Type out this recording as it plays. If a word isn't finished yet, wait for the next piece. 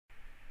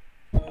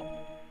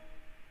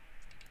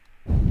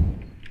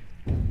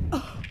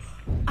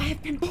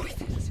have been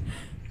poisoned.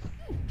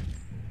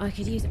 I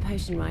could use a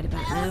potion right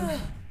about now.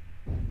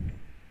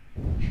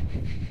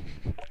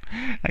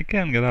 I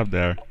can't get up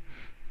there.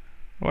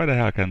 Why the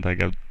hell can't I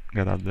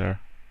get up there?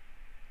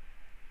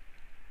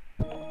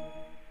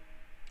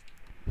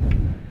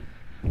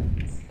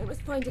 I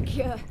must find a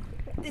cure.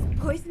 This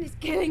poison is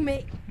killing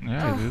me.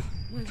 Yeah, it is.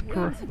 My It's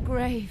wounds are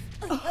grave.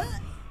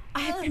 I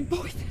have been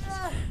poisoned.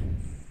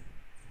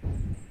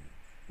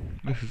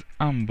 This is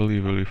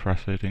unbelievably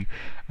frustrating.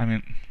 I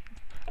mean,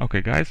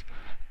 okay guys,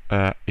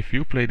 if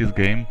you play this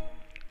game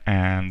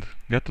and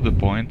get to the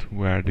point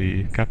where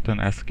the captain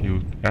asks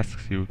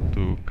you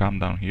to come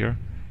down here,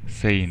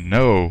 say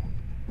no.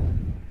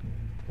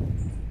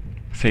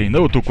 Say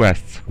no to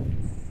quests.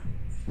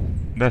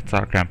 That's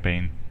our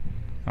campaign.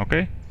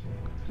 Okay?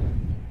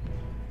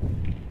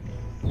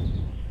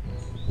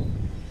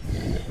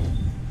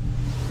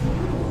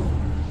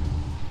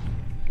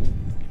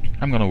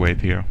 I'm gonna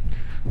wait here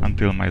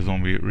until my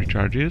zombie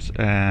recharges,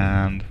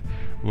 and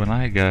when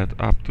I get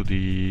up to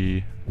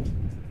the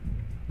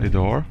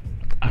door,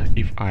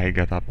 if I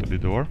get up to the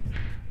door,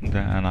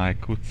 then I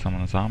could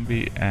summon a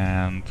zombie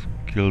and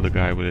kill the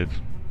guy with it,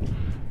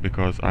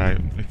 because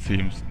it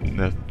seems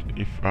that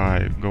if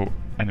I go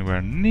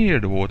anywhere near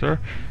the water,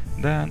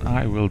 then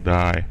I will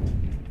die.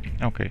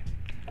 Okay,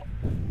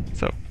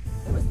 so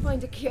I must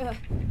find a cure.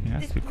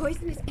 yes, This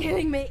poison is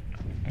killing me.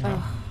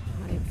 yeah. Oh,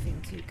 I don't feel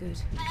too good.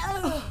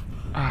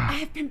 I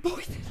have been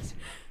poisoned.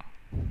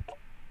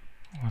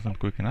 Wasn't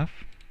quick enough.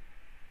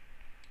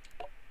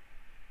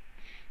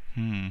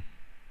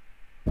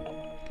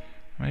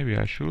 Maybe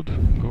I should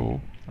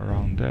go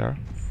around there.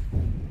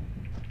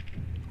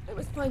 I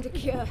must find a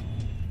cure.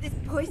 This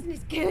poison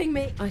is killing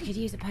me. I could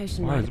use a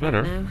potion Well, right it's about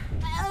better.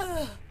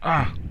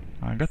 now.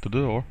 I got to the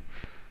door.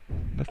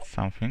 That's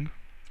something.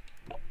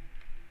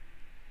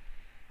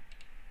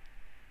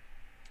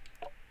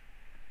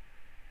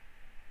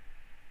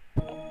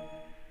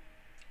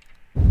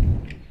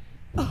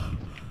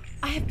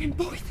 I have been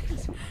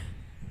poisoned.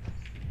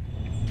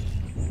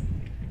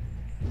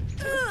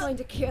 I must find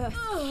a cure.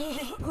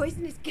 This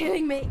poison is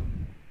killing me.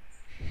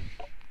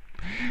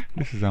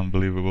 This is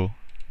unbelievable,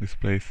 this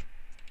place.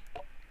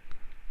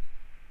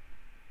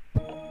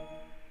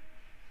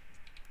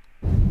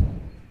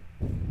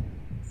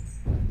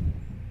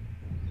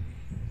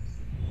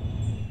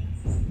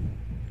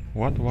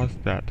 What was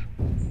that?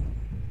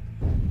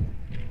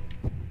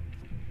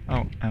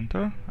 Oh,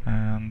 enter,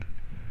 and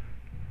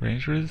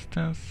range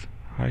resistance,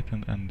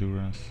 heightened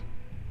endurance.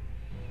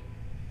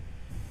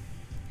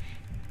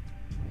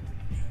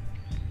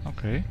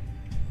 Okay.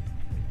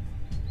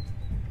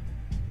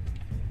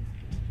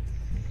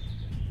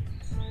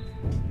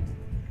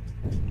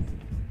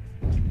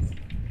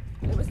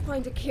 I must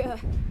find a cure.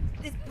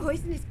 This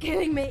poison is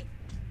killing me.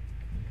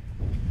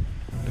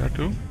 There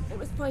too? I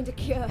must find a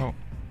cure. Oh,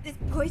 This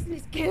poison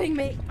is killing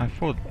me. I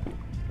thought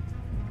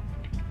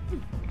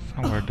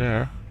somewhere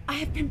there I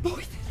have been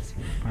poisoned.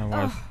 I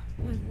was.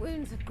 My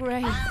wounds are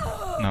grave.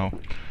 No.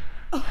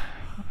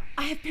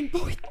 I have been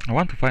poisoned. I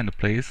want to find a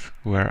place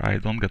where I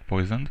don't get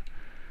poisoned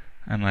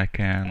and I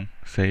can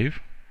save,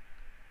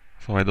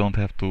 so I don't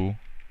have to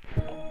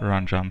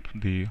run jump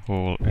the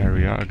whole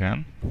area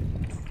again.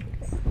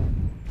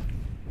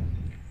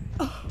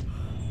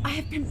 I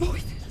have been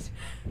poisoned.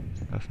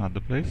 That's not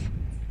the place.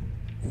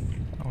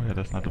 Oh yeah,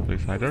 that's not the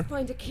place I either. must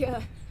find a cure.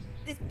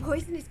 This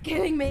poison is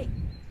killing me.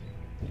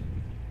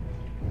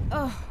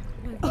 Oh,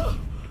 my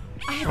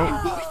I have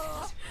been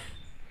poisoned.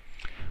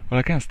 Well,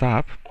 I can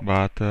stop,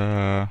 but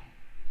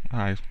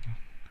I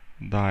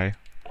die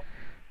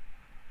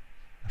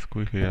as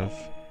quickly as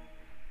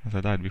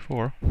I died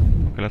before.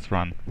 Okay, let's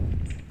run.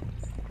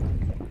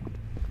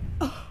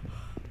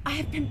 I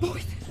have been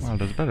poisoned. Well,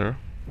 that's better.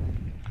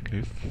 At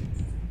least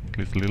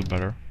a little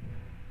better.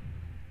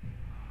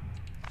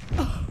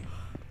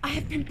 I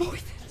have been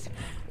poisoned.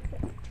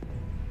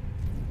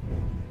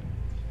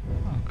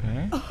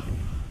 Okay.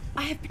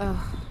 I have been.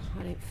 Oh,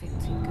 I don't feel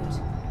too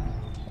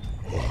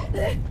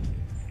good.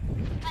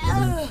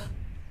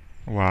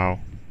 Wow.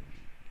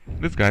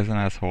 This guy's an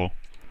asshole.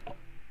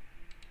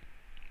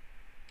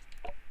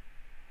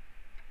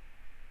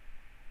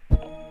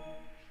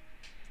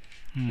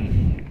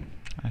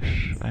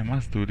 I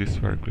must do this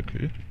very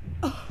quickly,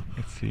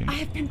 it seems. I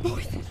have been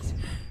poisoned.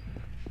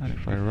 And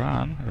if I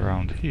run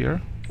around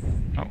here...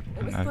 Oh,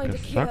 and I get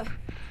stuck.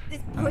 This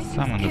And poison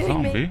summon is the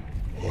killing me. zombie.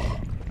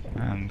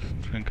 And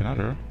drink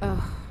another.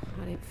 Oh,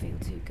 I don't feel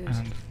too good.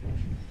 And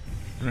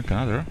drink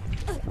another.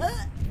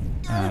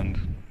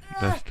 And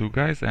there's two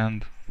guys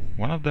and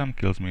one of them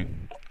kills me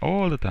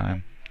all the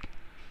time.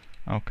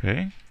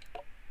 Okay.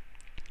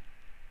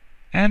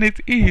 And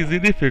it's easy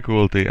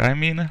difficulty. I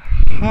mean,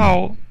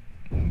 how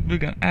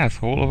big an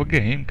asshole of a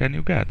game can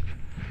you get?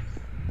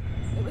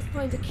 I must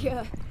find a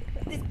cure.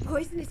 This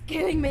poison is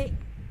killing me.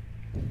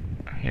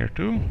 Here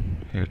too.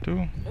 Here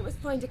too. I must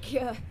find a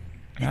cure.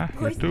 Yeah, This here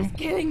poison too. is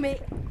killing me.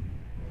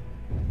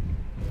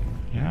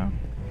 Yeah.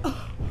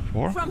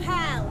 4. From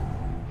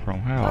hell. From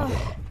hell.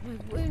 Oh,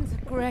 my wounds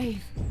are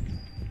grave.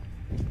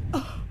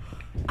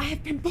 I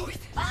have been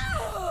poisoned.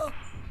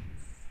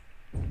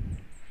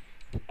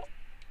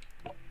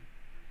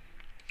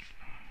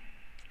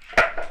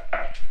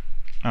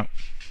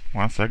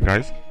 One sec,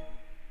 guys.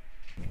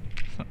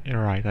 So,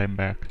 you're right, I'm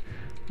back.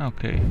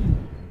 Okay.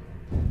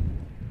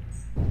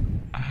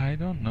 I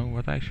don't know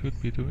what I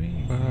should be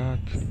doing, but...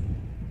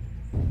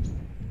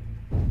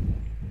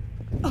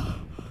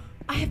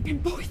 I have been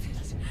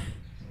poisoned.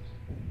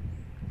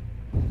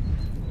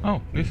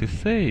 Oh, this is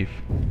safe.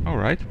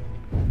 Alright.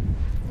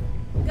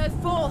 Go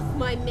forth,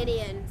 my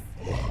minions.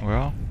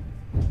 Well...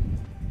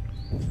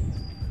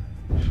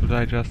 Should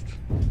I just...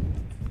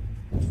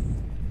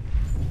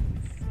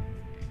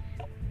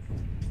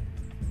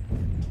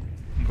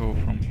 go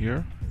from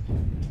here?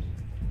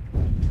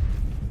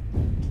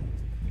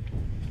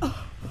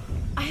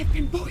 I have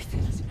been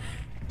poisoned.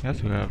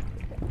 Yes, we have.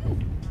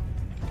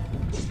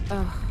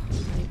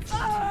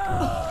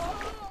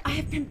 I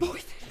have been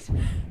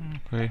poisoned.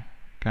 Okay,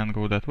 can't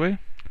go that way.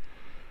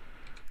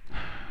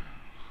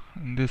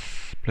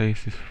 This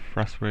place is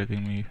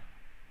frustrating me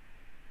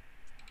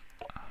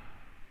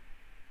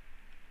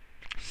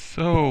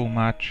so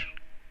much.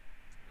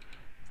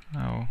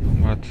 Oh,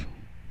 but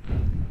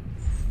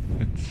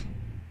it's...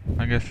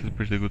 I guess it's a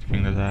pretty good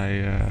thing that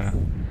I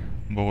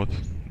bought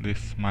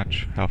this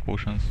much health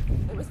potions.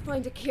 I must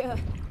find a cure.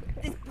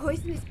 This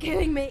poison is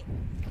killing me.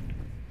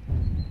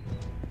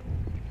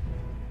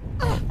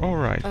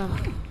 Alright. Oh,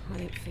 I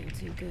don't feel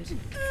too good.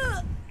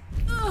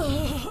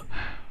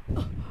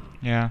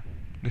 Yeah,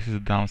 this is the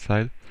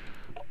downside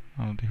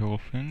of the whole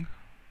thing.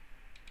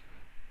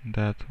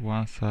 That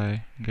once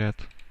I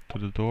get to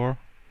the door,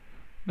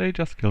 they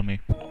just kill me.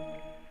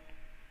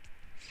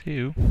 See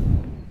you.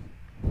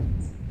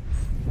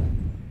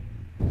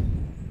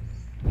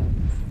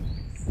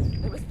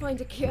 I must find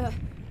a cure.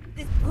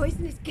 This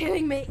poison is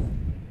killing me.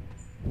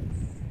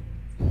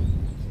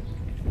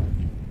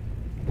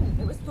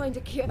 I must find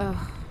a cure.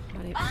 Oh,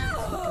 I don't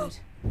feel too good.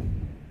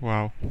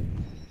 Wow.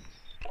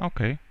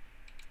 Okay.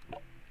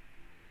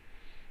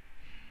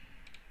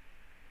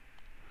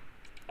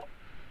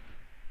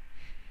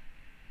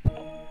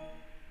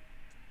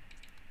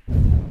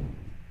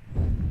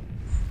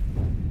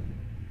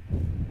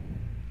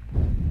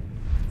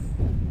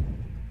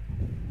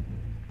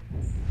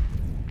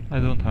 I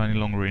don't have any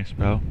long range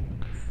spell.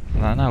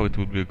 Now it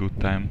would be a good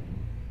time.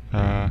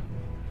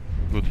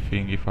 Good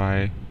thing if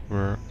I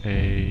were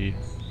an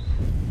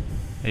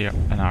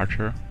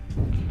archer.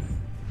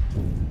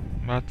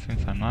 But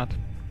since I'm not...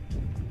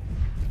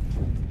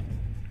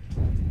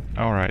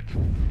 Alright.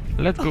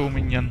 Let's go,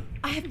 minion.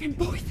 I have been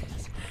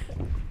poisoned.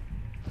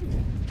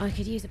 I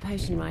could use a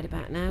potion right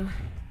about now.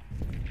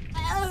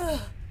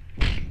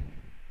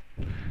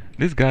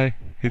 This guy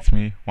hits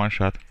me, one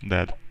shot,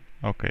 dead.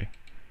 Okay.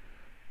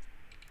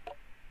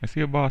 I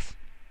see a boss.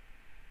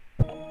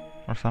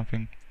 Or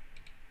something.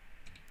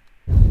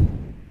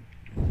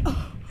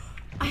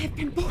 I have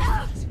been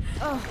poisoned.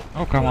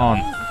 Oh, come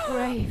on.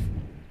 Brave.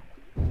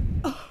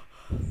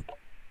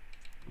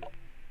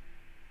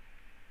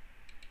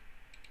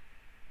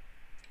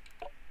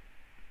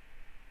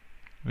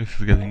 This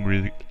is getting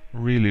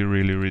really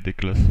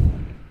ridiculous.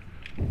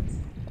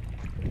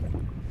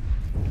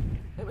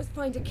 I must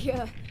find a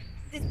cure.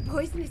 This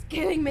poison is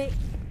killing me.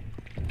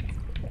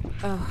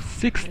 Oh,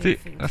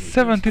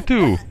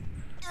 72!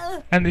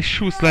 And it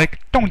shoots like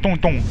tong tong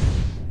tong!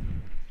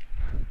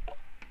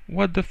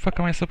 What the fuck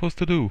am I supposed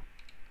to do?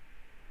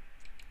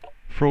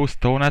 Throw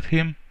stone at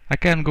him? I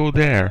can't go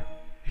there.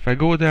 If I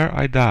go there,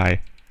 I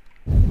die.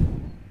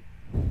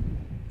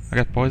 I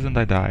get poisoned,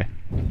 I die.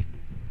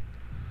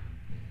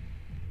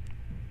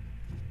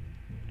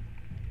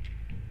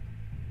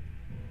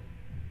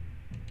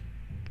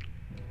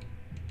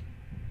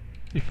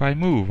 If I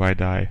move, I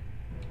die.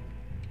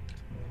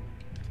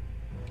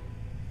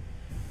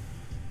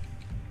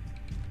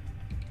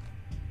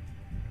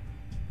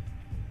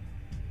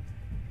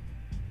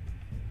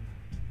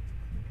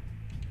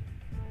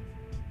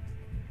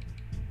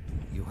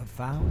 You have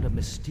found a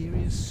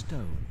mysterious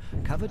stone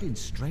covered in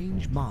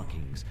strange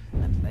markings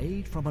and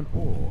made from an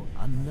ore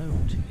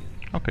unknown to you.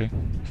 Okay.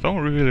 Don't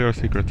reveal your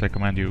secrets, I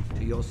command you.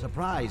 To your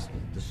surprise,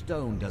 the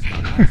stone does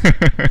not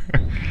answer.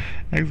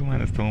 Examine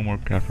the stone more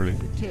carefully.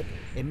 The tip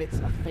emits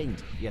a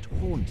faint yet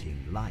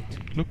haunting light.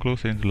 Look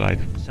closer into light.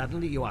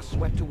 Suddenly you are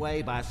swept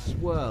away by a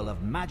swirl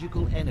of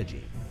magical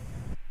energy.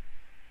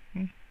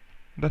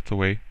 That's a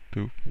way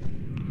to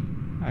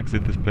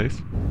exit this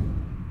place.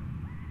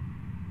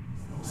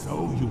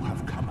 So you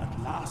have come at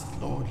last,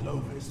 Lord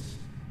Lovis.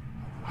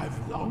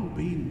 I've long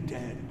been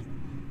dead,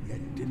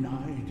 yet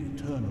denied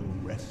eternal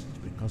rest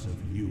because of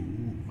you,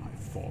 my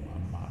former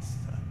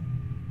master.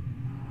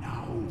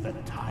 Now the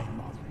time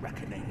of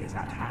reckoning is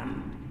at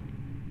hand.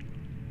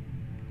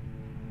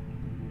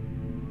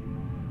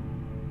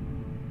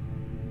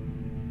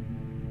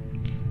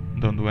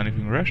 Don't do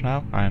anything rash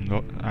now. I'm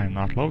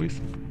not Lovis.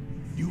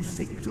 You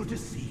seek to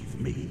deceive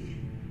me.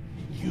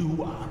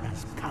 You are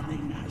as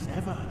cunning as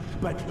ever,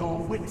 but your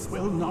wits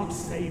will not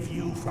save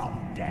you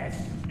from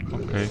death.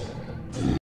 Okay.